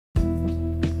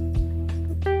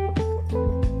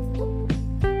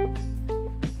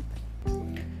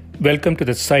Welcome to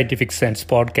the Scientific Sense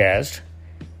podcast,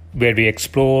 where we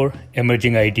explore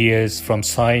emerging ideas from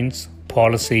science,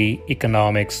 policy,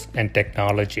 economics, and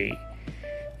technology.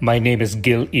 My name is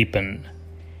Gill Eapen.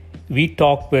 We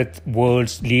talk with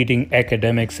world's leading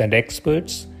academics and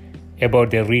experts about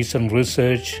their recent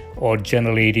research or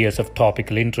general areas of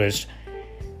topical interest.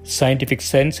 Scientific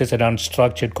Sense is an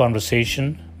unstructured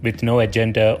conversation with no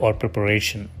agenda or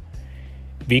preparation.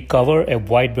 We cover a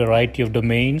wide variety of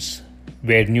domains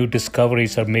where new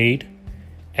discoveries are made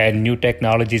and new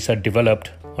technologies are developed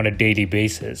on a daily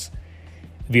basis.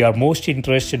 We are most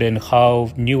interested in how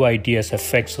new ideas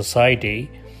affect society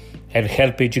and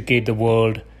help educate the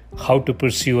world how to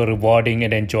pursue a rewarding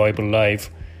and enjoyable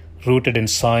life rooted in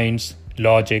science,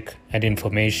 logic, and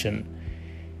information.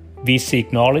 We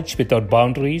seek knowledge without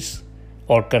boundaries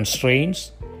or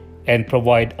constraints and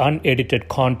provide unedited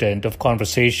content of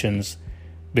conversations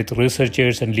with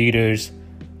researchers and leaders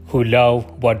who love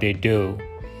what they do.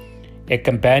 A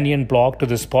companion blog to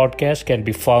this podcast can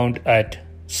be found at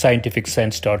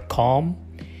scientificsense.com,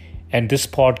 and this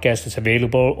podcast is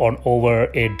available on over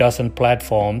a dozen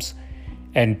platforms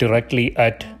and directly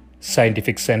at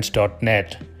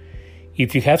scientificsense.net.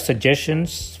 If you have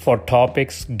suggestions for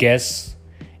topics, guests,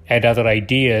 and other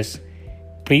ideas,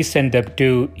 please send them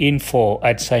to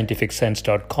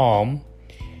info@scientificsense.com,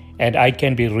 and I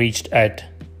can be reached at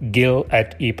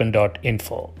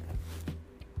gill@eapen.info.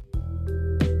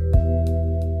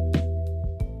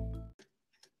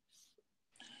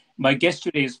 My guest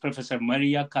today is Professor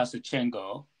Maria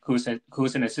Kazachenko, who's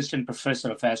an assistant professor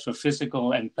of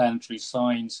astrophysical and planetary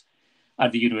science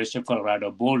at the University of Colorado,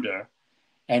 Boulder,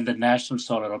 and the National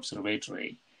Solar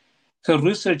Observatory. Her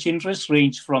research interests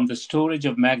range from the storage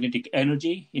of magnetic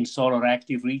energy in solar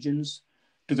active regions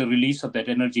to the release of that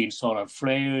energy in solar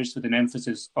flares, with an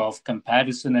emphasis of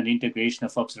comparison and integration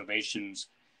of observations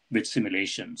with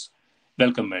simulations.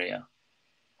 Welcome, Maria.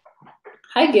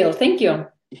 Hi, Gil. Thank you.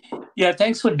 Yeah,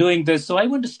 thanks for doing this. So I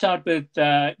want to start with,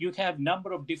 you have a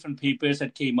number of different papers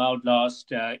that came out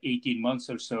last 18 months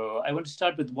or so. I want to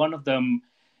start with one of them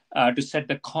to set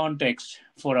the context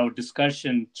for our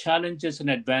discussion, Challenges and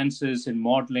Advances in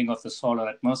Modeling of the Solar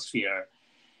Atmosphere,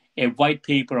 a white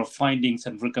paper of findings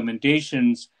and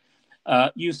recommendations.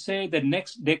 You say the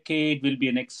next decade will be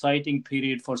an exciting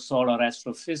period for solar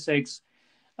astrophysics,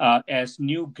 as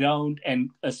new ground and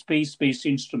space-based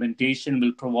instrumentation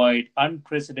will provide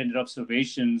unprecedented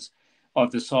observations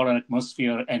of the solar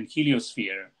atmosphere and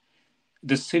heliosphere.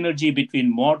 The synergy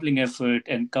between modeling effort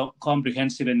and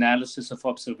comprehensive analysis of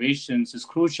observations is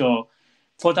crucial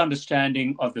for the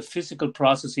understanding of the physical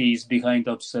processes behind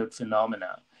the observed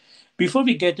phenomena. Before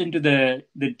we get into the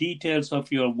details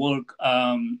of your work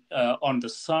on the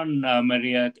sun,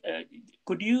 Maria,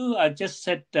 could you just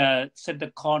set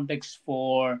the context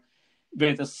for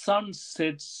where the sun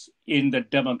sits in the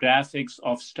demographics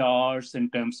of stars in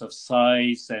terms of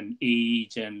size and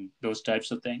age and those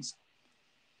types of things?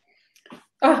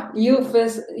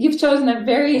 You've chosen a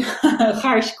very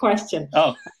harsh question.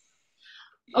 Oh,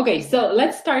 okay. So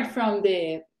let's start from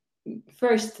the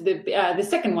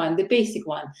second one, the basic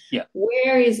one. Yeah.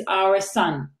 Where is our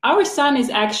sun? Our sun is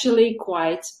actually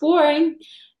quite boring.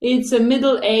 It's a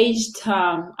middle-aged,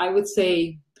 I would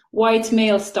say, white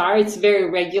male star. It's a very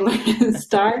regular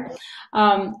star.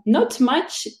 Not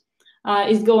much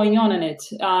is going on in it.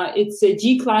 It's a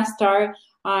G-class star,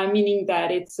 meaning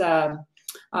that it's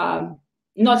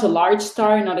not a large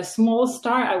star, not a small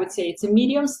star. I would say it's a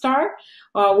medium star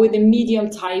with a medium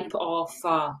type of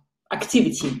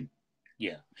activity.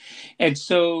 Yeah, and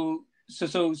so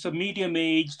medium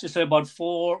age, just about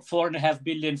 4.5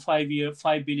 billion, 5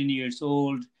 billion years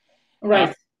old.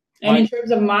 Right. And in terms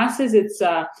of masses, it's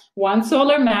one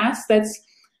solar mass. That's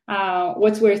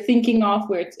what we're thinking of.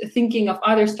 We're thinking of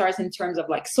other stars in terms of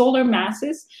like solar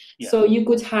masses. Yeah. So you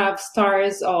could have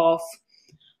stars of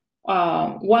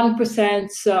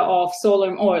 1% of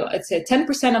solar, or let's say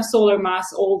 10% of solar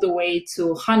mass, all the way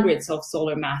to hundreds of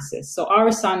solar masses. So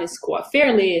our sun is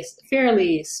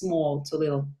fairly small to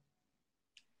little.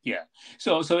 Yeah.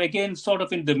 So again, sort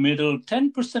of in the middle,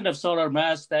 10% of solar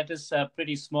mass, that is a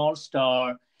pretty small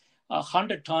star.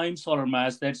 100 times solar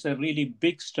mass, that's a really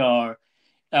big star.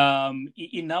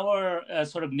 In our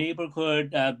sort of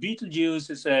neighborhood, Betelgeuse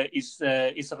is a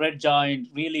red giant,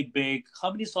 really big.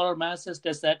 How many solar masses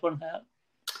does that one have?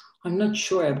 I'm not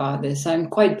sure about this. I'm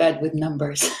quite bad with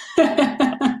numbers.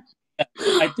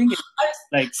 I think it's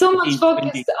like so much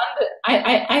focused on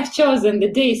I've chosen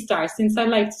the day star since I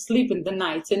like to sleep in the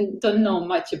night and don't know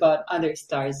much about other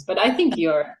stars. But I think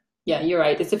you're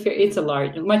right. It's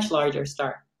a much larger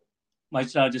star.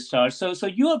 Much larger star. So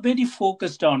you are very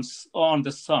focused on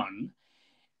the sun.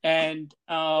 and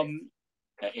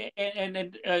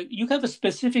you have a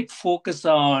specific focus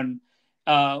on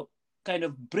kind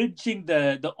of bridging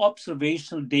the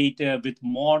observational data with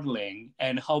modeling,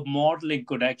 and how modeling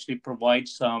could actually provide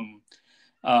some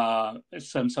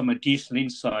additional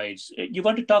insights. You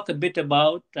want to talk a bit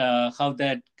about how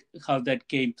that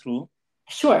came through?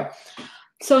 Sure.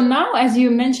 So now, as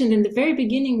you mentioned in the very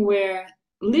beginning, we're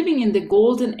living in the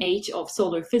golden age of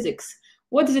solar physics.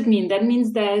 What does it mean? That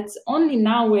means that only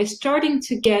now we're starting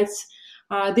to get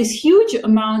this huge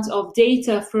amount of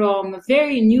data from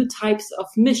very new types of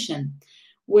mission.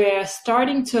 We're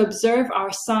starting to observe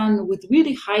our sun with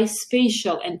really high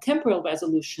spatial and temporal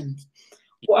resolution.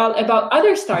 Well, about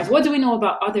other stars, what do we know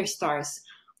about other stars?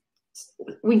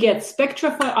 We get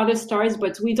spectra for other stars,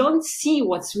 but we don't see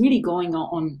what's really going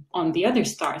on the other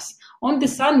stars. On the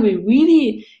sun, we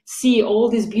really see all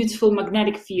these beautiful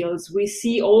magnetic fields. We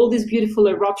see all these beautiful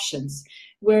eruptions.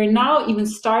 We're now even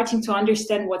starting to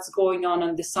understand what's going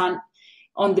on the sun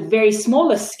on the very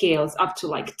smallest scales, up to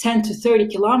like 10 to 30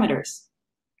 kilometers.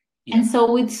 Yeah. And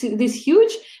so with this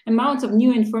huge amount of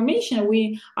new information,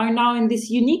 we are now in this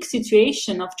unique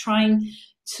situation of trying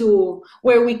to,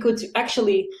 where we could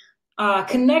actually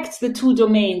connect the two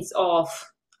domains of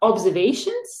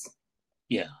observations.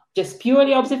 Yeah. Just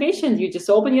purely observations. You just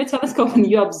open your telescope and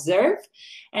you observe.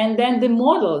 And then the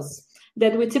models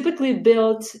that we typically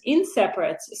build in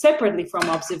separately from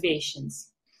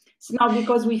observations. So now,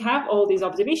 because we have all these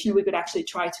observations, we could actually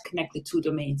try to connect the two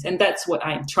domains. And that's what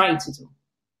I am trying to do.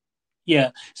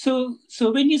 Yeah. So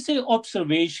when you say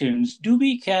observations, do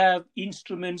we have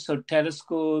instruments or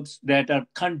telescopes that are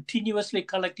continuously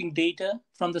collecting data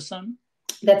from the sun?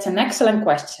 That's an excellent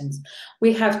question.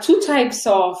 We have two types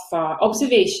of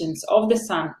observations of the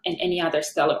sun and any other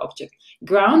stellar object.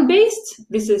 Ground-based,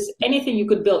 this is anything you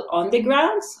could build on the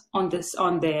ground, on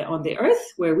the Earth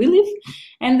where we live,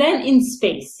 and then in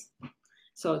space.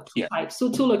 So two types,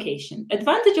 so two locations.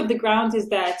 Advantage of the ground is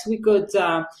that we could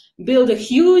build a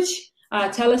huge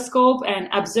telescope and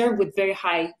observe with very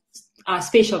high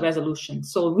spatial resolution.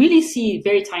 So really see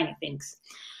very tiny things.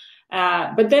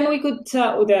 But then we could,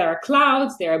 there are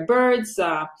clouds, there are birds,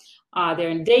 there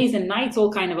are days and nights,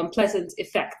 all kind of unpleasant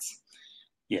effects.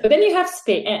 Yeah. But then you have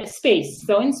space.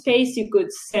 So in space, you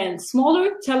could send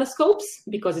smaller telescopes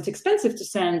because it's expensive to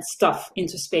send stuff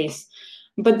into space.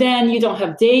 But then you don't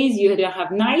have days, you don't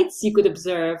have nights, you could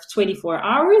observe 24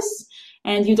 hours,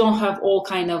 and you don't have all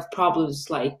kind of problems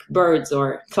like birds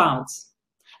or clouds.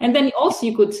 And then also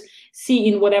you could see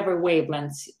in whatever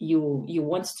wavelengths you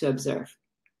want to observe.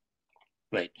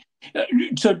 Right.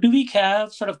 So do we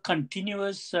have sort of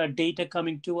continuous data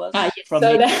coming to us?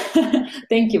 Yes.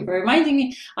 Thank you for reminding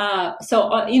me.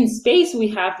 So in space, we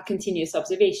have continuous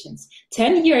observations.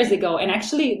 10 years ago, and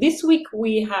actually this week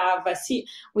we have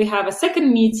a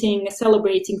second meeting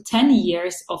celebrating 10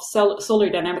 years of Solar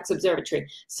Dynamics Observatory.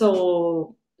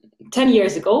 So 10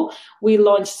 years ago, we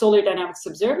launched Solar Dynamics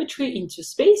Observatory into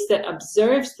space that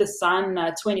observes the sun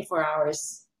 24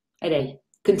 hours a day,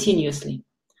 continuously.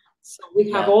 So we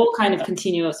have all kind of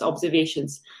continuous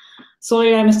observations.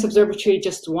 Solar Dynamics Observatory,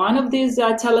 just one of these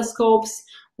telescopes.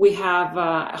 We have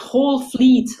a whole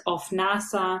fleet of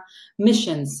NASA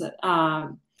missions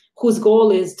whose goal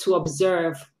is to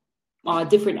observe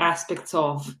different aspects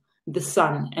of the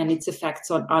sun and its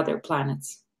effects on other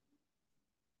planets.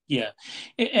 Yeah.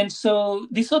 And so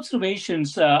these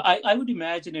observations, I would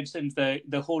imagine it's in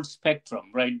the whole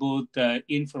spectrum, right? Both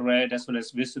infrared as well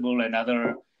as visible and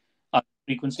other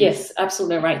frequencies. Yes,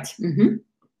 absolutely right.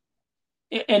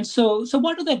 Mm-hmm. And so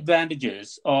what are the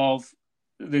advantages of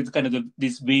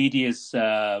these various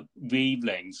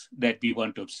wavelengths that we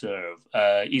want to observe?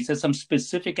 Is there some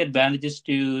specific advantages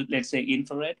to, let's say,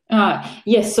 infrared?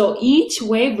 Yes. So each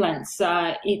wavelength,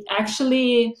 it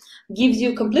actually gives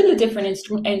you completely different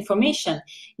information.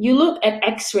 You look at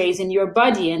X-rays in your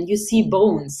body and you see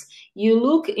bones. You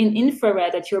look in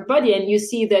infrared at your body and you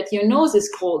see that your nose is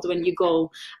cold when you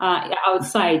go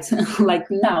outside, like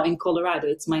now in Colorado,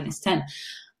 it's -10.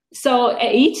 So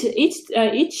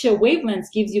each wavelength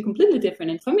gives you completely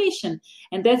different information.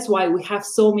 And that's why we have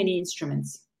so many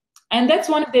instruments. And that's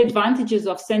one of the advantages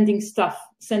of sending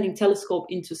telescope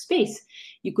into space.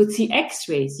 You could see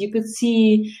X-rays, you could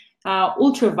see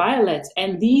ultraviolet,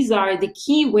 and these are the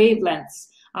key wavelengths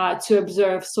to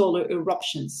observe solar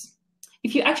eruptions.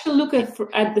 If you actually look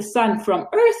at the sun from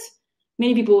Earth,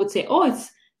 many people would say, oh, it's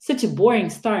such a boring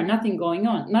star, nothing going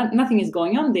on. Nothing is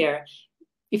going on there.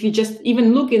 If you just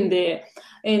even look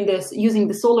using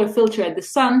the solar filter at the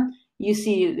sun, you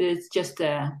see it's just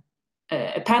a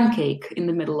pancake in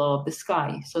the middle of the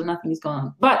sky, so nothing is going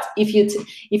on. But if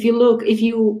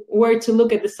you were to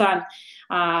look at the sun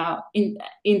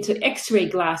into X-ray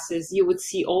glasses, you would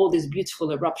see all these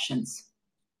beautiful eruptions.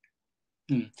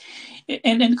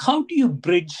 And how do you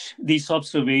bridge these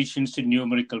observations to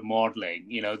numerical modeling?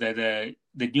 You know, the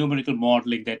numerical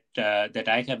modeling that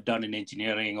I have done in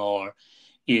engineering or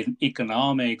in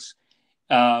economics,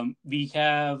 we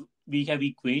have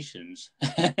equations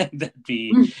that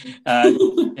we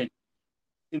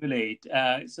simulate.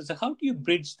 So how do you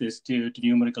bridge this to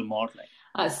numerical modeling?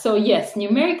 So yes,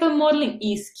 numerical modeling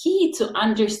is key to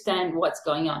understand what's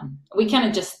going on. We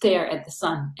cannot just stare at the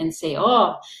sun and say,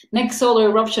 oh, next solar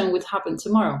eruption would happen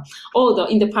tomorrow. Although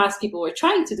in the past people were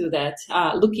trying to do that,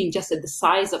 looking just at the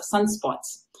size of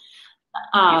sunspots.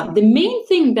 The main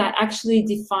thing that actually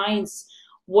defines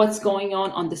what's going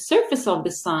on the surface of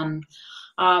the sun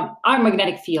are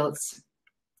magnetic fields.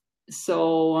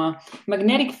 So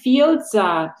magnetic fields,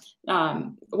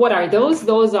 what are those?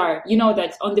 Those are, you know,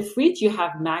 that on the fridge you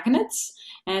have magnets,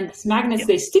 and these magnets,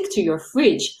 they stick to your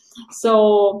fridge.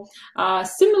 So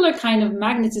similar kind of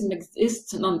magnetism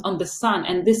exists on the sun,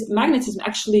 and this magnetism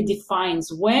actually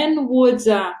defines when would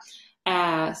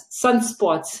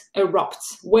sunspots erupt,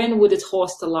 when would it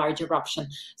host a large eruption.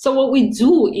 So what we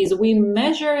do is we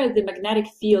measure the magnetic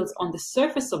fields on the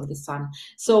surface of the sun.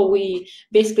 So we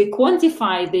basically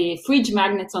quantify the fridge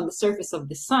magnets on the surface of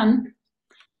the sun,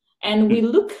 and we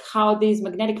look how these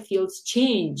magnetic fields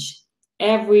change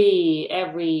every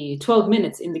 12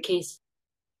 minutes in the case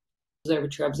of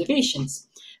observatory observations.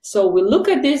 So we look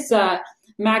at this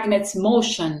magnets'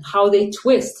 motion, how they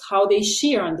twist, how they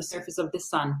shear on the surface of the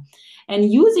sun.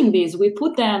 And using these, we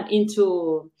put them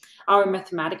into our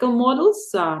mathematical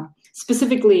models.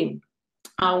 Specifically,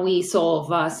 we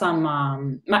solve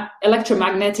some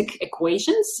electromagnetic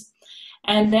equations.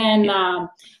 And then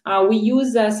we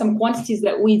use some quantities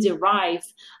that we derive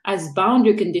as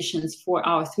boundary conditions for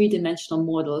our three-dimensional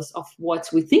models of what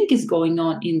we think is going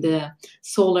on in the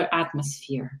solar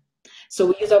atmosphere.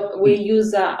 So we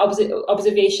use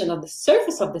observation of the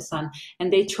surface of the sun,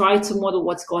 and they try to model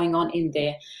what's going on in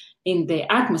the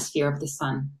atmosphere of the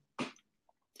sun.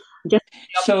 Just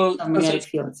magnetic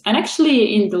fields. And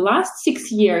actually, in the last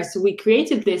 6 years, we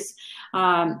created this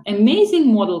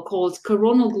amazing model called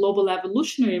Coronal Global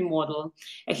Evolutionary Model,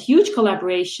 a huge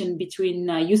collaboration between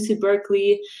UC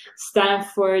Berkeley,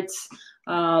 Stanford,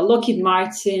 Lockheed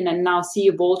Martin, and now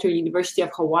CU Boulder, University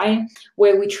of Hawaii,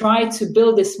 where we try to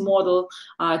build this model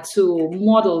to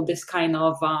model this kind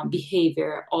of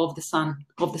behavior of the sun,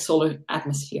 of the solar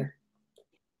atmosphere.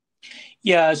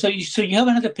 Yeah, so you have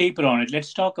another paper on it.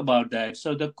 Let's talk about that.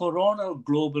 So the Coronal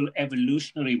Global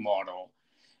Evolutionary Model,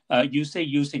 you say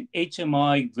using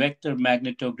HMI, vector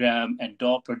magnetogram, and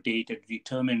Doppler data to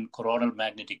determine coronal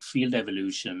magnetic field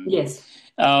evolution. Yes.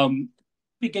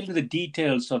 We get into the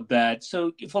details of that.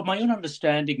 So for my own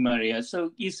understanding, Maria,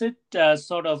 so is it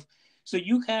so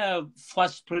you have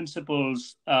first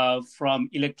principles from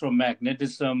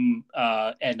electromagnetism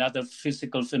and other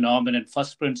physical phenomena,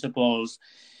 first principles.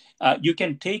 You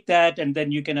can take that and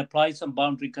then you can apply some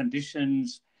boundary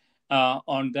conditions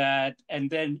on that, and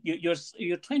then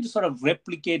you're trying to sort of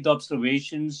replicate the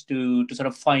observations to sort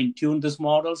of fine tune these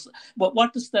models. But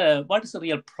what is the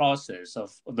real process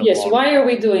of the model? Why are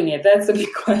we doing it? That's a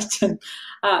big question.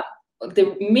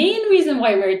 The main reason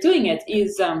why we're doing it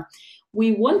is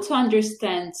we want to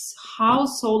understand how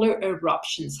solar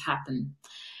eruptions happen.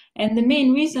 And the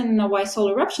main reason why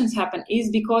solar eruptions happen is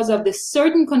because of the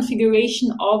certain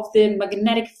configuration of the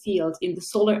magnetic field in the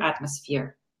solar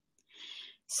atmosphere.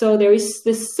 So there is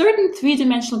this certain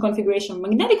three-dimensional configuration of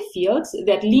magnetic fields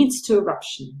that leads to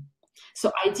eruption.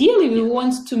 So ideally, we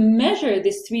want to measure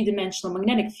this three-dimensional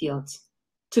magnetic field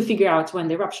to figure out when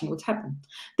the eruption would happen.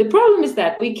 The problem is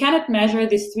that we cannot measure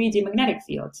this 3D magnetic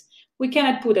field. We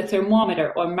cannot put a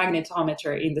thermometer or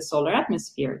magnetometer in the solar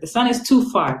atmosphere. The sun is too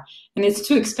far, and it's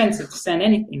too expensive to send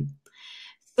anything.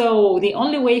 So the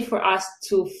only way for us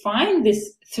to find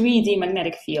this 3D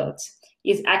magnetic field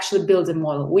is actually build a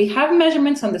model. We have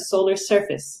measurements on the solar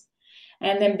surface,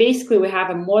 and then basically we have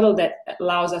a model that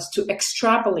allows us to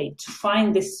extrapolate to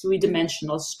find this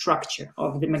three-dimensional structure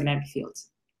of the magnetic field.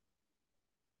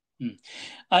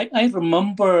 I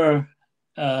remember,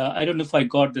 I don't know if I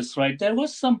got this right, there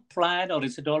was some plan, or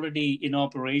is it already in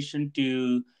operation,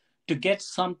 to get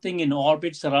something in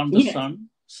orbits around the sun?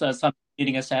 So something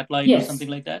getting a satellite or something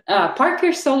like that?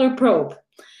 Parker Solar Probe.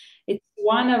 It's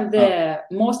one of the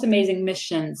most amazing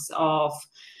missions of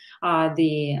current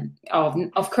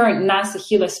NASA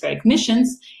heliospheric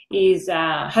missions.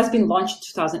 Has been launched in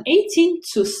 2018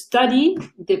 to study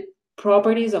the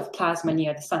properties of plasma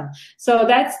near the sun. So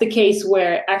that's the case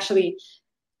where actually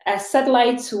a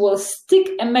satellite will stick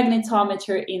a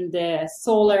magnetometer in the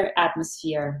solar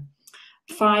atmosphere,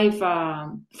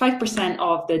 5%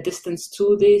 of the distance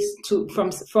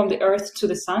from the Earth to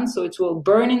the sun. So it will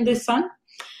burn in the sun,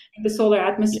 in the solar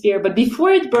atmosphere. But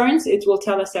before it burns, it will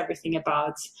tell us everything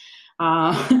about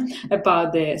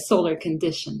about the solar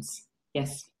conditions.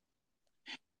 Yes.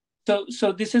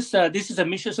 So this is a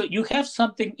mission. So you have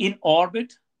something in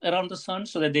orbit around the sun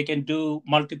so that they can do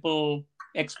multiple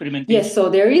experimentation. Yes. So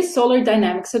there is Solar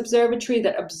Dynamics Observatory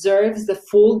that observes the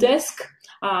full disk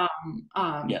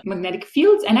magnetic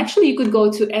fields, and actually you could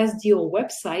go to SDO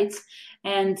websites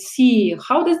and see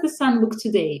how does the sun look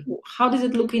today, how does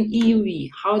it look in EUV,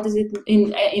 how does it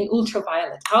in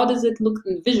ultraviolet, how does it look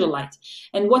in visual light,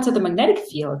 and what are the magnetic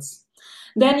fields.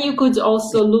 Then you could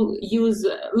also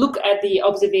look at the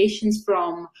observations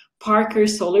from Parker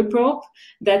Solar Probe.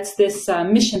 That's this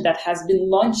mission that has been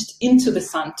launched into the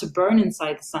sun to burn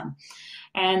inside the sun,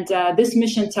 and this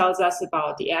mission tells us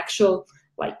about the actual,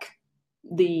 like,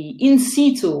 the in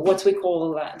situ, what we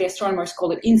call, the astronomers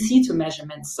call it in situ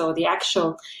measurements. So the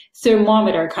actual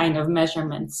thermometer kind of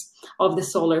measurements of the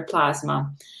solar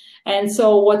plasma. And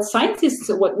so what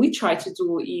we try to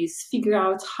do is figure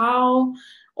out how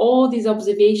all these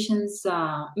observations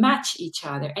match each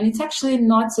other. And it's actually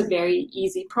not a very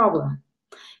easy problem.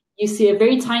 You see a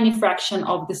very tiny fraction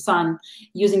of the sun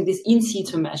using these in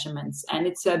situ measurements. And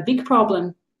it's a big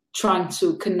problem trying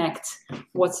to connect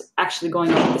what's actually going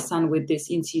on with the sun with these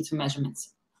in situ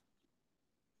measurements.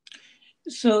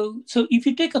 So if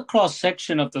you take a cross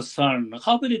section of the sun,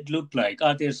 how will it look like?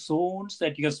 Are there zones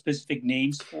that you have specific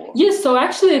names for? Yes. So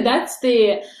actually, that's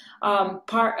the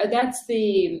part. That's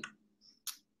the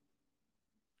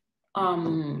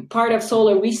part of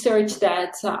solar research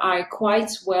that are quite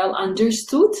well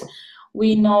understood.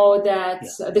 We know that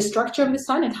the structure of the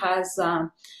sun, it has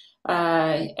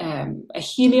a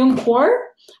helium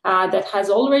core that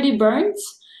has already burned,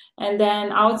 and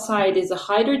then outside is a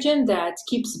hydrogen that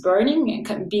keeps burning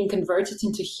and being converted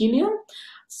into helium.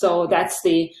 So that's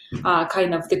the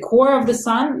kind of the core of the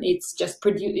sun. It's just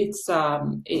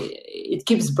it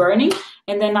keeps burning,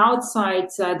 and then outside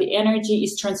the energy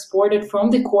is transported from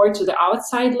the core to the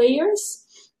outside layers.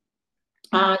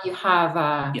 You have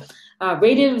a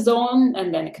radiative zone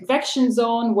and then a convection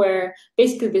zone where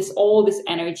basically all this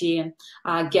energy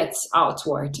gets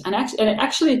outward. And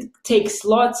actually it takes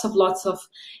lots of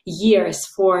years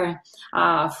for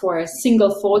a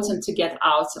single photon to get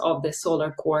out of the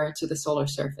solar core to the solar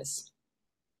surface.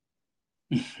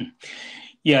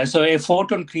 Yeah, so a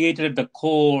photon created at the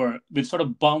core will sort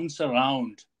of bounce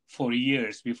around for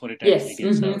years before it actually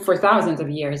gets out. For thousands of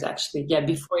years, actually. Yeah,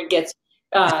 before it gets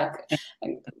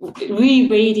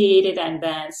re-radiated and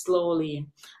then slowly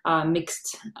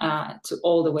moved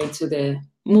all the way to the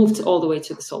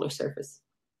solar surface.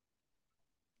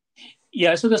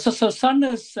 Yeah, so the sun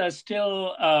is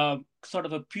still sort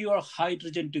of a pure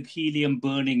hydrogen to helium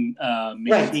burning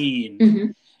machine. Right.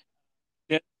 Mm-hmm.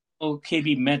 There's no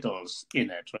heavy metals in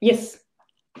it, right? Yes.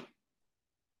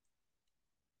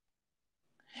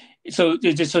 So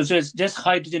it's just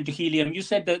hydrogen to helium. You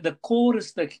said that the core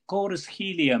is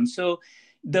helium. So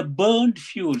the burned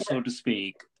fuel, so to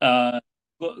speak,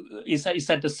 is at the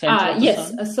center of the sun?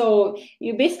 Yes. So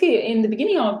you basically, in the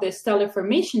beginning of the stellar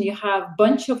formation, you have a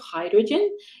bunch of hydrogen,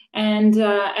 and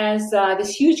as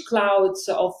this huge clouds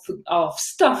of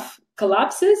stuff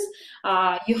collapses,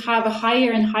 you have a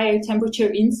higher and higher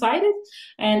temperature inside it,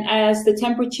 and as the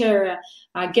temperature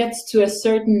gets to a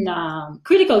certain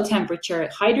critical temperature,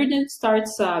 hydrogen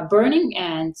starts burning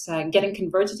and getting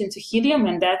converted into helium,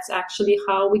 and that's actually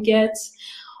how we get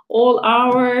all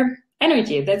our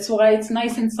energy. That's why it's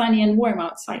nice and sunny and warm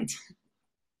outside.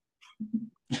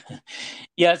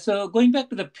 Yeah, so going back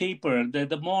to the paper,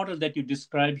 the model that you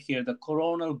described here, the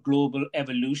Coronal Global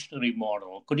Evolutionary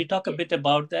Model, could you talk a bit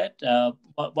about that?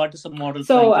 What is the model?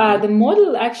 So the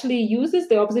model actually uses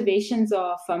the observations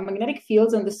of magnetic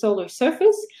fields on the solar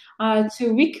surface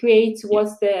to recreate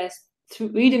what's the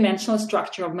three-dimensional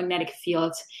structure of magnetic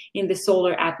fields in the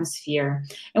solar atmosphere.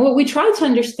 And what we try to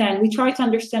understand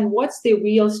what's the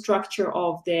real structure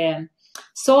of the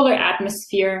solar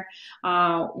atmosphere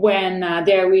when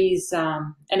there is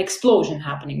an explosion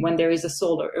happening, when there is a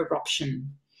solar eruption.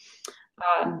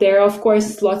 There are, of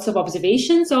course, lots of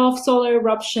observations of solar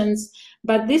eruptions,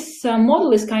 but this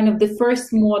model is kind of the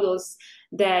first models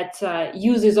that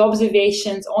uses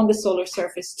observations on the solar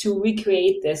surface to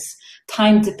recreate this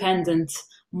time-dependent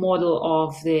model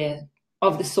of the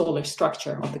solar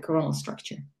structure, of the coronal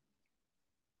structure.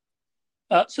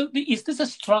 Is this a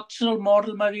structural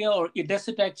model, Maria, or does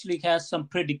it actually has some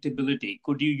predictability?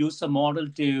 Could you use a model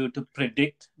to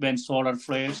predict when solar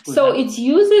flares could So happen? it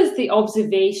uses the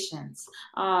observations.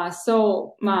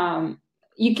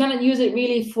 You cannot use it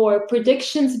really for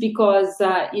predictions because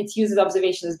it uses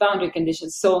observations, boundary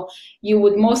conditions. So you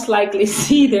would most likely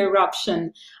see the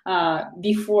eruption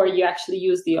before you actually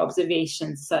use the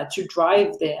observations to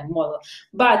drive the model.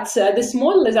 But this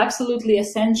model is absolutely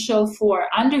essential for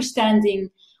understanding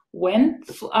when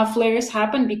flares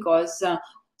happen, because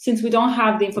since we don't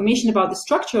have the information about the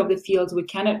structure of the fields, we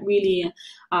cannot really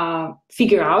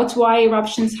figure out why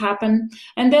eruptions happen.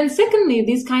 And then secondly,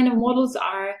 these kind of models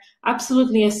are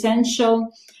absolutely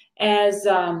essential as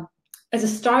a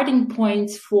starting point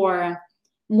for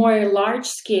more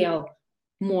large-scale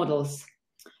models.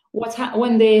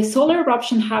 When the solar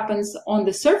eruption happens on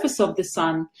the surface of the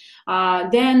sun,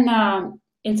 then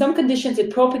in some conditions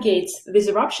this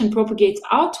eruption propagates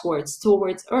outwards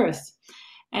towards Earth.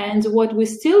 And what we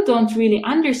still don't really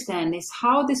understand is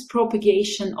how this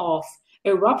propagation of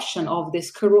eruption of this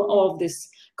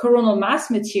coronal mass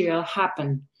material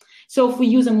happen. So if we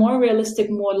use a more realistic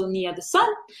model near the sun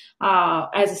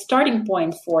as a starting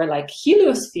point for like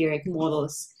heliospheric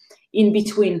models in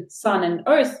between sun and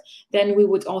Earth, then we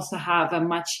would also have a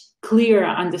much clearer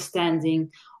understanding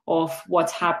of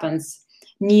what happens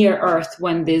near Earth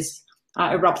when this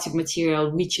eruptive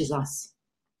material reaches us.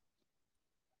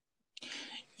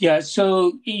 Yeah,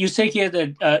 so you say here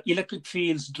that electric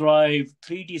fields drive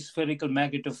 3D spherical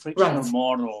magnetofrictional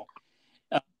model.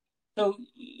 So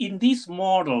in these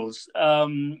models,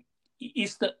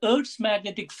 is the Earth's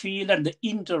magnetic field and the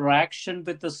interaction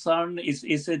with the sun,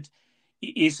 is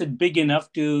it big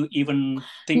enough to even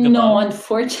think about? No,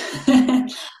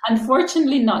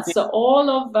 unfortunately not. So all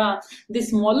of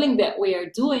this modeling that we are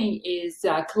doing is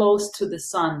close to the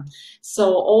sun.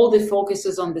 So all the focus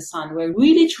is on the sun. We're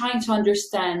really trying to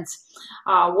understand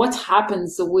what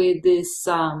happens with this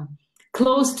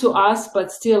close to us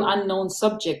but still unknown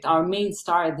subject, our main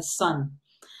star, the sun.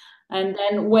 And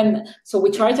then we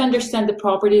try to understand the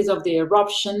properties of the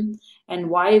eruption and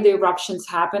why the eruptions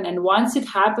happen. And once it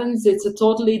happens, it's a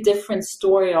totally different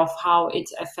story of how it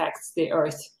affects the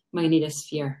Earth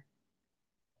magnetosphere.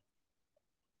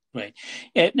 Right.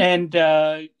 And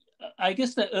I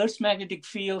guess the Earth's magnetic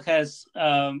field has,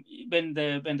 when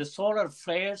the solar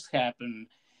flares happen,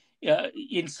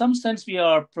 in some sense we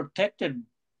are protected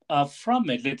from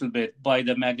it a little bit by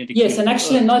the magnetic field. Yes, and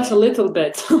actually not a little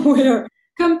bit. We're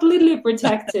completely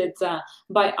protected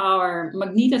by our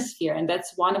magnetosphere, and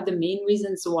that's one of the main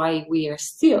reasons why me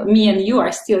and you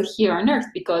are still here on Earth,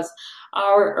 because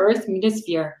our Earth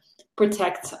magnetosphere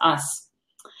protects us.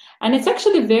 And it's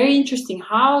actually very interesting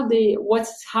how what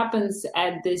happens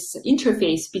at this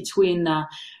interface between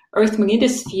Earth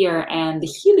magnetosphere and the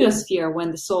heliosphere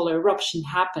when the solar eruption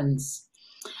happens.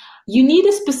 You need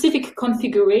a specific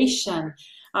configuration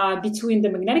between the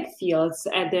magnetic fields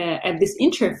at this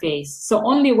interface. So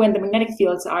only when the magnetic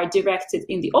fields are directed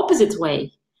in the opposite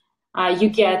way, you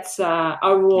get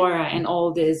aurora and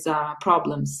all these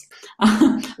problems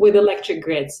with electric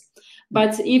grids.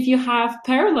 But if you have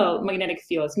parallel magnetic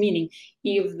fields, meaning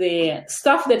if the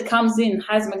stuff that comes in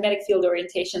has magnetic field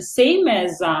orientation same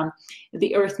as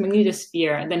the Earth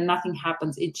magnetosphere, then nothing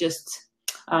happens. It just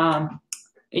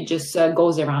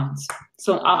goes around.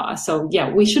 So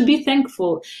yeah, we should be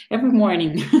thankful every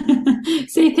morning.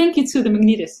 Say thank you to the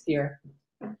magnetosphere.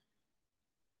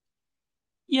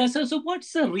 Yeah, so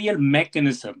what's the real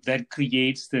mechanism that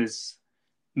creates this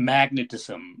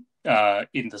magnetism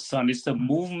in the sun? Is the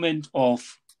movement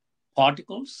of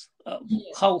particles?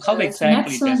 How exactly? That's an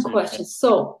excellent question.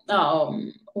 So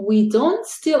we don't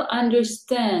still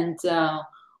understand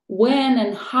when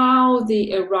and how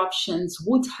the eruptions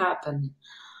would happen.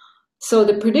 So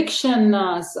the predictions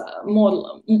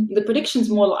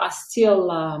model are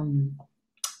still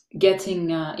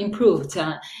getting improved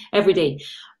every day.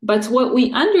 But what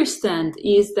we understand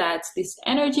is that this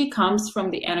energy comes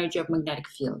from the energy of magnetic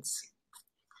fields.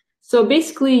 So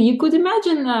basically, you could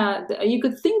imagine, you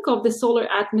could think of the solar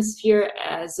atmosphere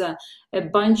as a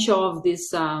bunch of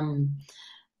this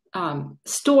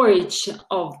storage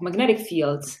of magnetic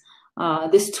fields.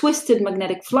 This twisted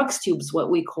magnetic flux tubes, what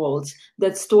we called,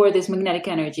 that store this magnetic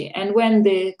energy. And when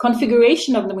the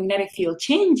configuration of the magnetic field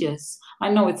changes, I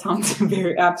know it sounds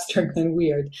very abstract and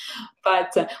weird,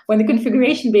 but when the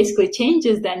configuration basically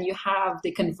changes, then you have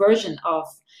the conversion of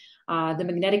the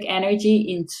magnetic energy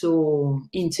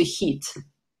into heat.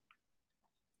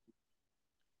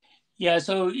 Yeah,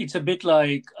 so it's a bit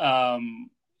like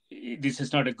this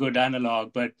is not a good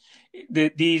analog, but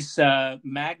these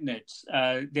magnets,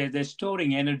 they're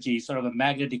storing energy, sort of a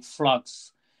magnetic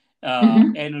flux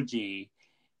energy,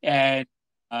 and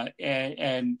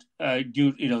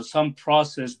some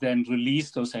process then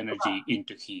release those energy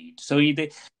into heat. So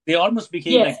they almost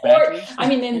became like batteries. I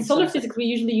mean, in solar physics, we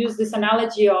usually use this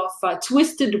analogy of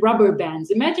twisted rubber bands.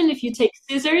 Imagine if you take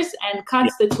scissors and cut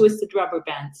the twisted rubber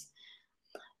bands.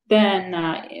 Then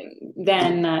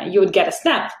you would get a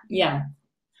snap. Yeah.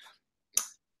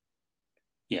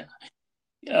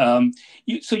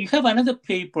 So you have another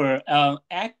paper,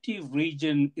 active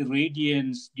region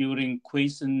irradiance during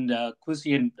quiescent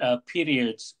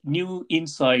periods, new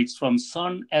insights from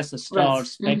sun as a star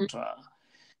spectra.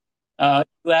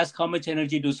 You ask how much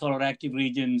energy do solar active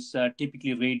regions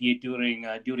typically radiate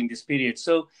during this period.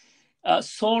 So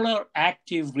solar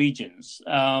active regions,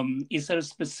 is there a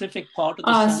specific part of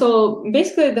the sun? So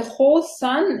basically the whole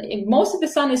sun, most of the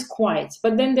sun is quiet,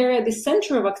 but then there are the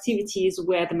center of activities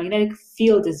where the magnetic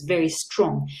field is very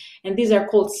strong. And these are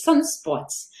called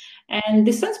sunspots. And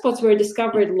the sunspots were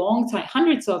discovered long time,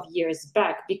 hundreds of years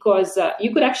back, because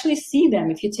you could actually see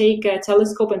them. If you take a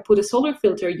telescope and put a solar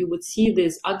filter, you would see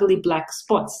these ugly black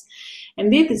spots.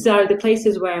 And these are the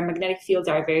places where magnetic fields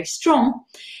are very strong.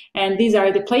 And these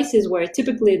are the places where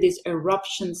typically these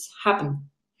eruptions happen.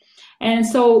 And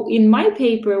so in my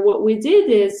paper, what we did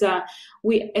is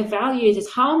we evaluated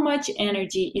how much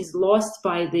energy is lost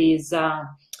by these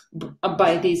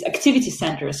activity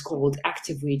centers called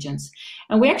active regions.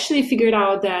 And we actually figured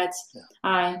out that,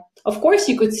 of course,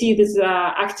 you could see these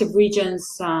active regions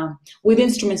with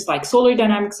instruments like Solar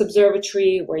Dynamics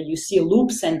Observatory, where you see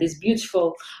loops and these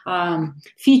beautiful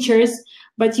features.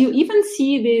 But you even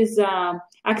see these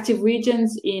active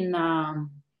regions in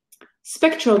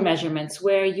spectral measurements,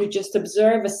 where you just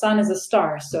observe a sun as a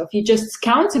star. So if you just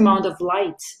count the amount of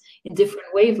light in different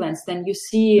wavelengths, then you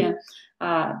see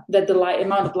that the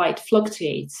amount of light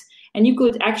fluctuates. And you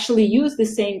could actually use the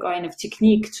same kind of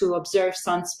technique to observe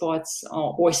sunspots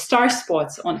or star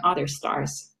spots on other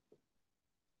stars.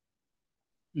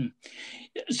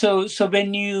 So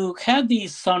when you have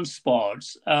these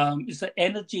sunspots, is the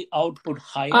energy output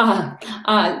higher?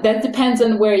 That depends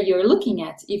on where you're looking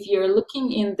at. If you're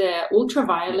looking in the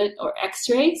ultraviolet or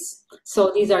X-rays,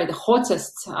 so these are the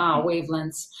hottest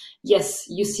wavelengths, yes,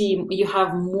 you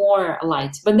have more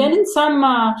light. But then in some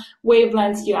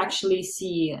wavelengths, you actually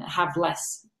have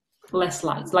less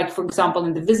light. Like, for example,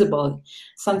 in the visible,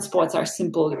 sunspots are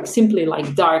simply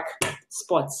like dark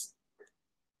spots.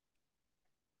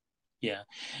 Yeah.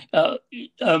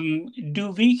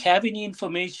 Do we have any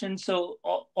information? So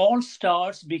all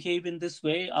stars behave in this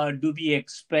way, or do we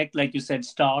expect, like you said,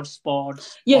 star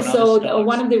spots? Yes, so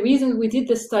one of the reasons we did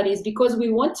this study is because we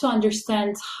want to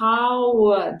understand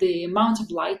how the amount of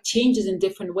light changes in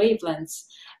different wavelengths.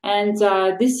 And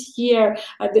this year,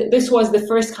 this was the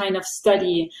first kind of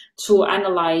study to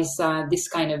analyze this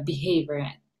kind of behavior.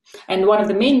 And one of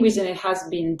the main reasons it has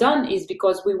been done is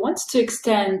because we want to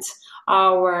extend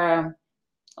our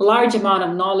large amount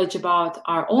of knowledge about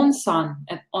our own sun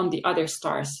and on the other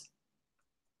stars.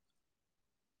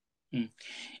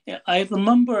 I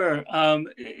remember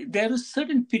there is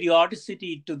certain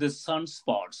periodicity to the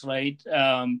sunspots, right?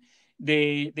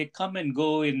 They come and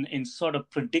go in sort of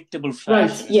predictable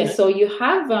fashion. Right. Yes. So you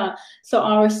have so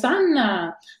our sun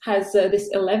has this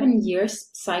 11 years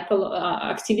cycle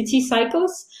activity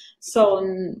cycles. So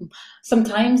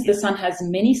sometimes the sun has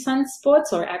many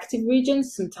sunspots or active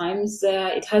regions. Sometimes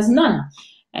it has none.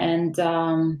 And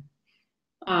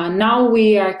now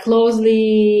we are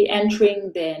closely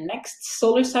entering the next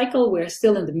solar cycle. We're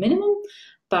still in the minimum,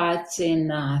 but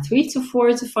in 3 to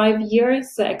 4 to 5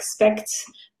 years, expect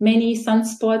many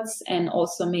sunspots and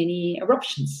also many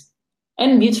eruptions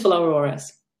and beautiful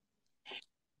auroras.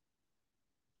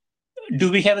 Do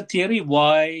we have a theory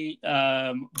why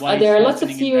there are lots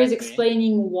of theories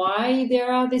explaining why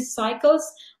there are these cycles,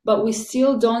 but we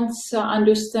still don't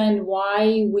understand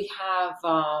why we have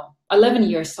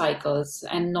 11-year cycles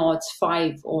and not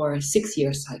 5 or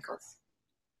 6-year cycles.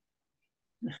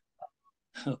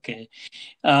 Okay.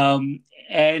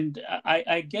 And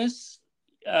I guess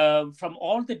from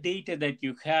all the data that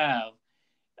you have,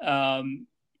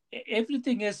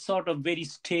 everything is sort of very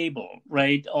stable,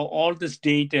 right? All this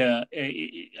data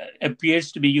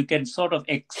appears to be, you can sort of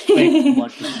expect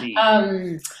what to see. I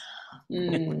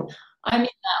mean,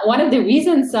 one of the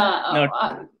reasons,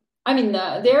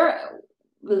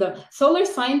 the solar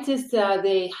scientists,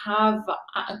 they have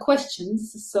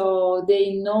questions, so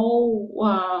they know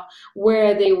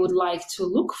where they would like to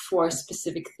look for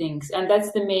specific things. And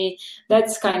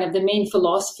that's kind of the main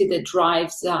philosophy that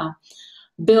drives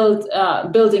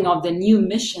building of the new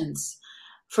missions.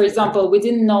 For example, we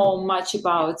didn't know much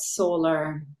about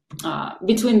solar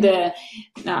between the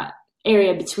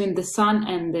area between the sun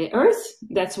and the earth.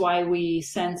 That's why we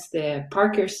sent the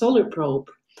Parker solar probe.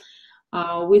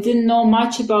 We didn't know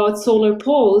much about solar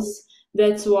poles.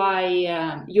 That's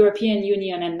why European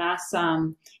Union and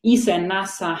NASA, ESA and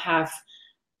NASA have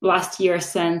last year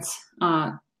sent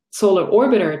solar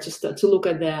orbiter to look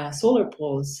at the solar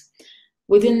poles.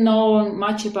 We didn't know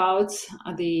much about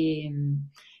the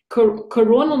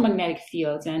coronal magnetic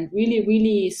fields and really,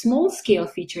 really small scale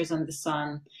features on the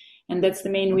sun. And that's the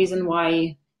main reason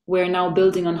why we're now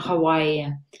building on Hawaii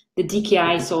the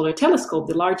DKI solar telescope,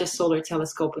 the largest solar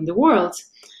telescope in the world.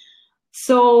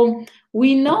 So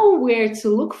we know where to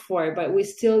look for, but we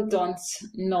still don't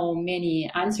know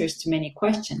many answers to many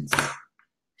questions.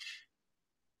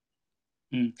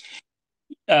 I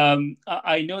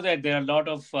know that there are a lot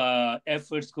of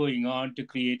efforts going on to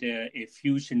create a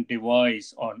fusion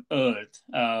device on Earth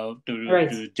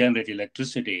to generate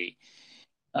electricity.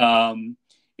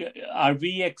 Are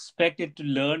we expected to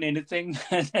learn anything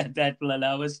that will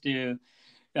allow us to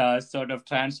sort of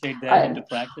translate that into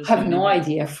practice? I have no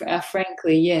idea,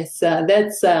 frankly. Yes,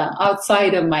 that's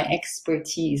outside of my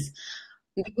expertise.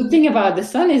 The good thing about the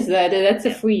sun is that that's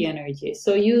a free energy,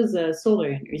 so use solar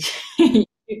energy.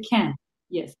 You can,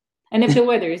 yes. And if the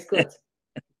weather is good.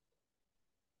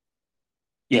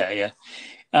 Yeah.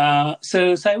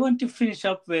 So I want to finish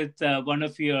up with one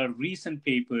of your recent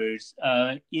papers,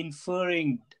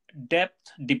 inferring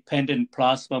depth-dependent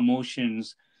plasma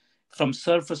motions from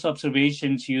surface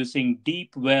observations using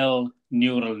DeepVel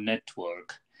neural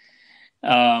network.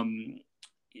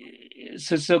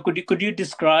 So could you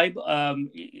describe?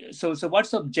 So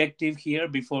what's the objective here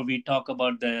before we talk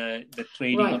about the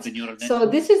training of the neural network? So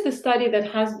this is the study that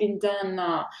has been done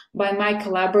by my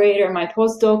collaborator, my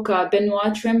postdoc,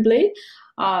 Benoit Tremblay.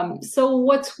 So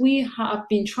what we have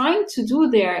been trying to do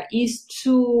there is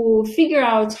to figure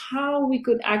out how we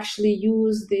could actually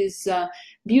use these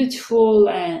beautiful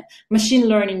machine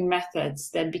learning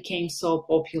methods that became so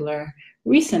popular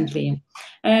recently.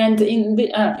 And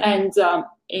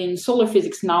in solar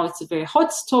physics now, it's a very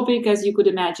hot topic, as you could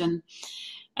imagine.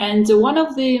 And one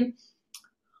of the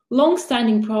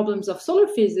long-standing problems of solar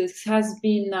physics has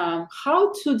been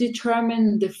how to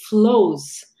determine the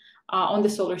flows on the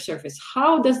solar surface.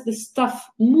 How does the stuff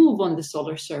move on the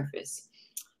solar surface?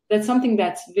 That's something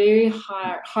that's very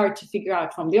hard to figure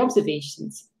out from the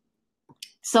observations.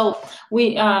 So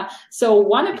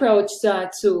one approach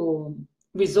to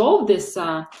resolve this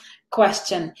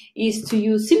question is to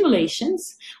use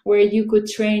simulations where you could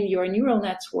train your neural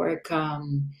network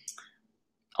on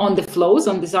the flows,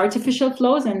 on these artificial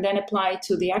flows, and then apply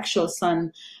to the actual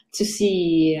sun to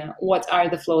see what are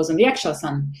the flows on the actual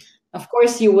sun. Of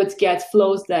course, you would get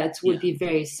flows that would be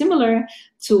very similar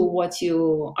to what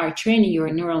you are training your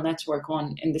neural network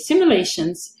on in the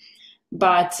simulations.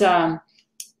 But the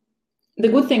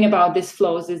good thing about these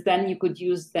flows is then you could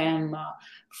use them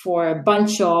for a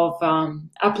bunch of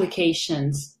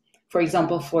applications, for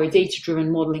example, for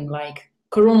data-driven modeling like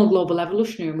Coronal Global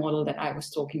Evolutionary Model that I was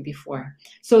talking before.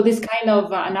 So this kind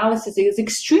of analysis is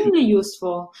extremely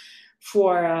useful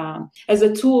for as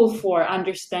a tool for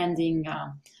understanding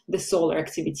the solar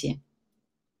activity.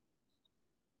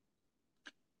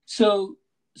 So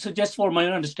just for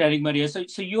my understanding, Maria,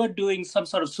 so you are doing some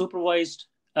sort of supervised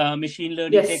machine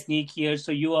learning technique here.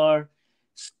 So you are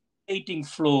simulating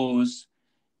flows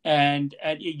and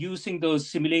you're using those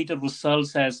simulated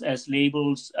results as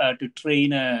labels to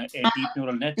train a deep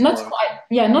neural network. Not quite.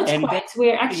 Yeah, not quite.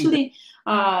 We're actually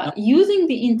using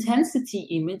the intensity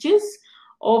images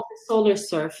of the solar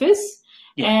surface.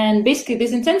 Yeah. And basically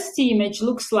this intensity image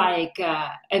looks like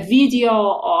a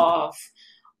video of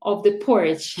the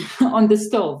porridge on the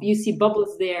stove. You see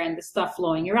bubbles there and the stuff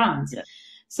flowing around. Yeah.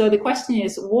 So the question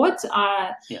is, what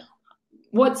are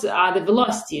the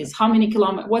velocities? How many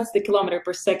what's the kilometer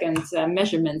per second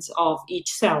measurement of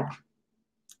each cell?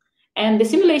 And the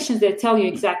simulations, they tell you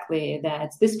exactly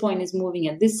that this point is moving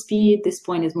at this speed, this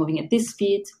point is moving at this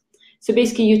speed. So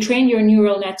basically you train your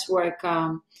neural network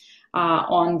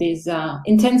on this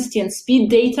intensity and speed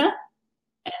data,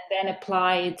 and then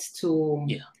apply it to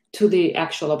the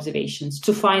actual observations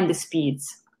to find the speeds,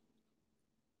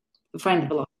 to find the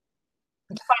velocity.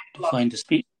 Find the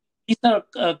speed. These are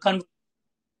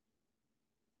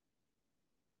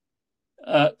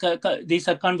these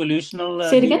are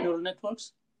convolutional deep neural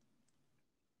networks?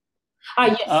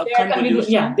 Yes,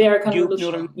 they are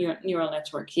convolutional neural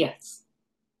networks, yes.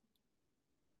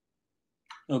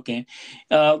 Okay.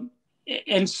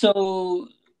 And so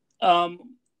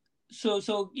if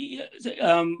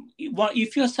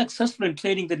you're successful in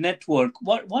training the network,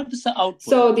 what is the output?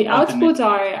 So the output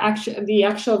are actually the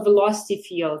actual velocity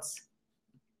fields.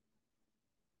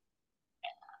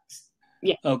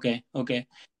 Yeah. Okay.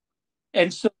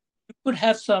 And so you could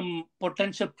have some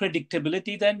potential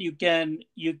predictability. Then you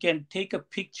can take a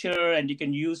picture and you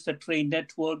can use the trained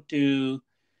network to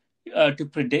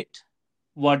predict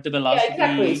what the velocity. Yeah,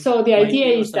 exactly. So the idea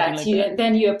is that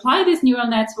then you apply this neural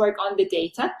network on the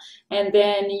data, and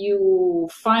then you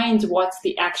find what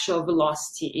the actual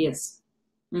velocity is.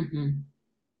 Mm-hmm.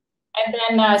 And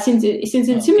then since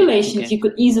in simulations you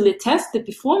could easily test the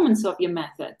performance of your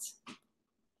methods.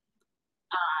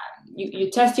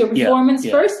 You test your performance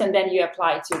first, and then you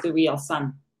apply it to the real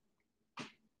sun.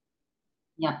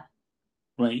 Yeah.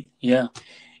 Right. Yeah.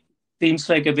 Seems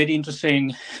like a very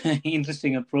interesting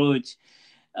approach.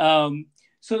 So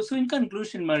in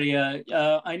conclusion, Maria,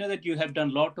 I know that you have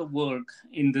done a lot of work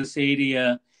in this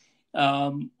area.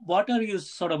 What are you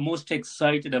sort of most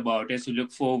excited about as you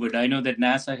look forward? I know that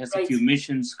NASA has a few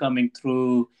missions coming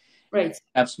through,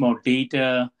 perhaps more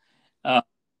data.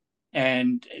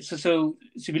 And so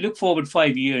we look forward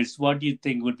 5 years. What do you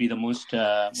think would be the most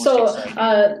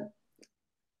exciting?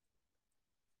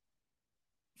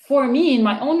 For me, in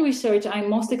my own research, I'm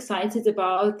most excited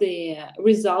about the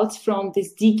results from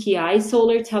this DKI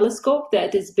solar telescope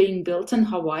that is being built in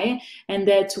Hawaii, and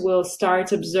that will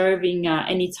start observing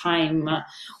anytime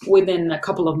within a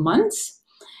couple of months.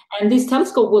 And this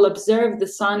telescope will observe the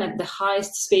sun at the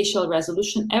highest spatial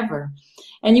resolution ever.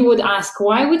 And you would ask,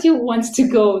 why would you want to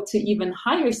go to even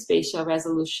higher spatial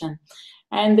resolution?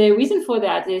 And the reason for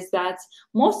that is that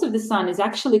most of the sun is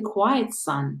actually quiet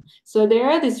sun. So there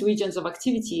are these regions of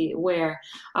activity where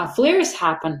flares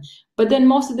happen, but then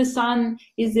most of the sun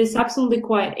is this absolutely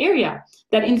quiet area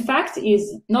that in fact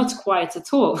is not quiet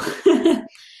at all.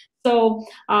 So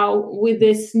with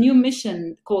this new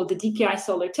mission called the DKI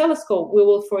Solar Telescope, we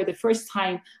will for the first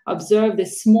time observe the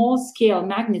small scale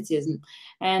magnetism,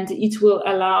 and it will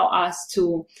allow us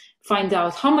to find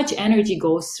out how much energy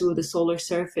goes through the solar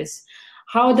surface.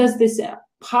 How does this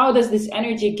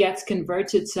energy get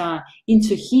converted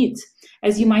into heat?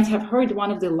 As you might have heard, one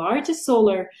of the largest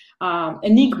solar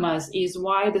enigmas is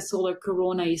why the solar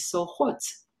corona is so hot.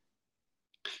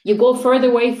 You go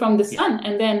further away from the sun,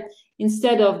 and then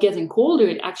instead of getting colder,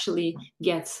 it actually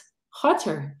gets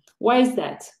hotter. Why is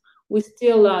that? We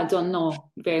still don't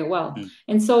know very well.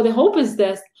 And so the hope is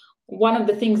that one of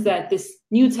the things that this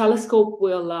new telescope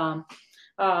will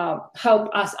help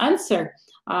us answer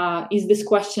is this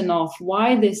question of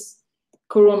why this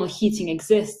coronal heating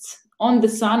exists on the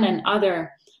sun and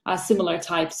other similar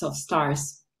types of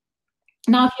stars.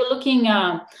 Now, if you're looking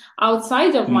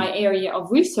outside of my area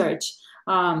of research,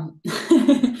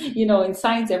 you know, in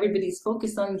science, everybody's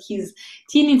focused on his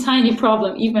teeny tiny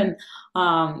problem, even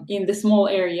in the small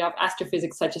area of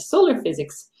astrophysics, such as solar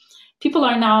physics. People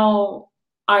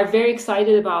are very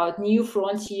excited about new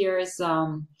frontiers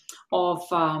of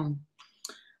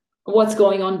what's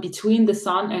going on between the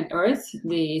sun and Earth,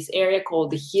 this area called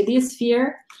the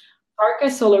heliosphere. Parker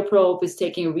Solar Probe is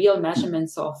taking real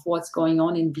measurements of what's going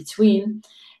on in between.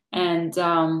 And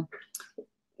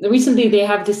recently they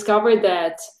have discovered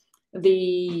that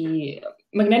the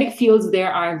magnetic fields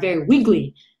there are very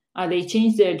wiggly. They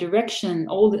change their direction,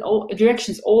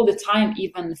 directions all the time,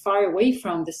 even far away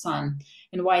from the sun.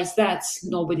 And why is that?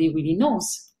 Nobody really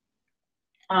knows.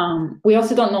 We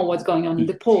also don't know what's going on in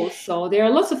the poles. So there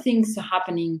are lots of things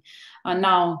happening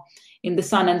now in the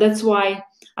sun. And that's why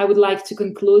I would like to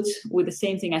conclude with the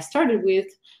same thing I started with.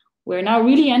 We're now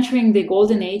really entering the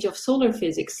golden age of solar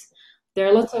physics. There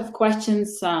are lots of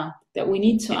questions that we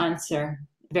need to answer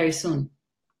very soon.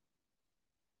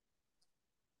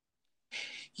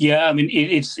 Yeah, I mean,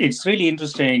 it's really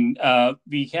interesting.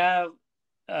 We have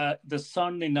the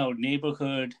sun in our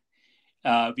neighborhood.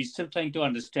 We're still trying to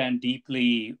understand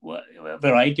deeply a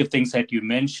variety of things that you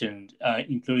mentioned,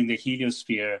 including the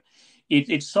heliosphere.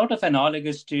 It's sort of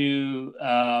analogous to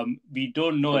we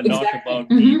don't know a lot about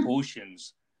deep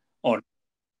oceans.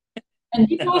 And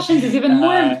deep oceans is even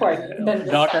more important than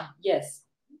the sun. Yes,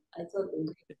 I totally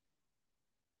agree.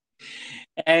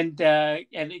 And the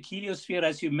heliosphere,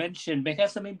 as you mentioned, may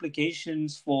have some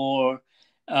implications for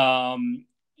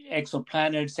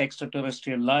exoplanets,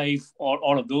 extraterrestrial life, or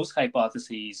all of those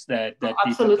hypotheses that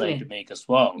people are trying to make as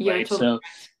well, right? Totally.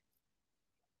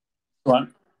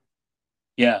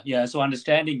 So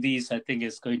understanding these, I think,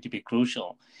 is going to be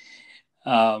crucial.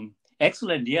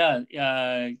 Excellent.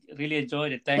 Really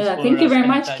enjoyed it. Thanks. Thank you very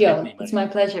much, Gill. It's my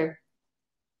pleasure.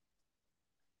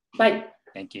 Bye.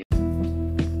 Thank you.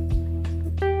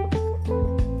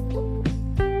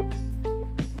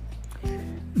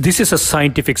 This is a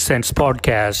Scientific Sense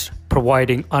podcast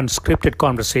providing unscripted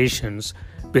conversations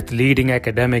with leading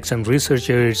academics and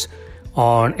researchers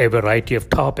on a variety of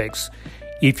topics.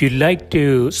 If you'd like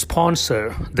to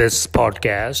sponsor this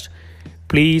podcast,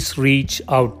 please reach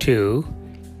out to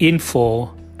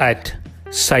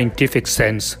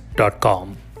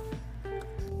info@scientificsense.com.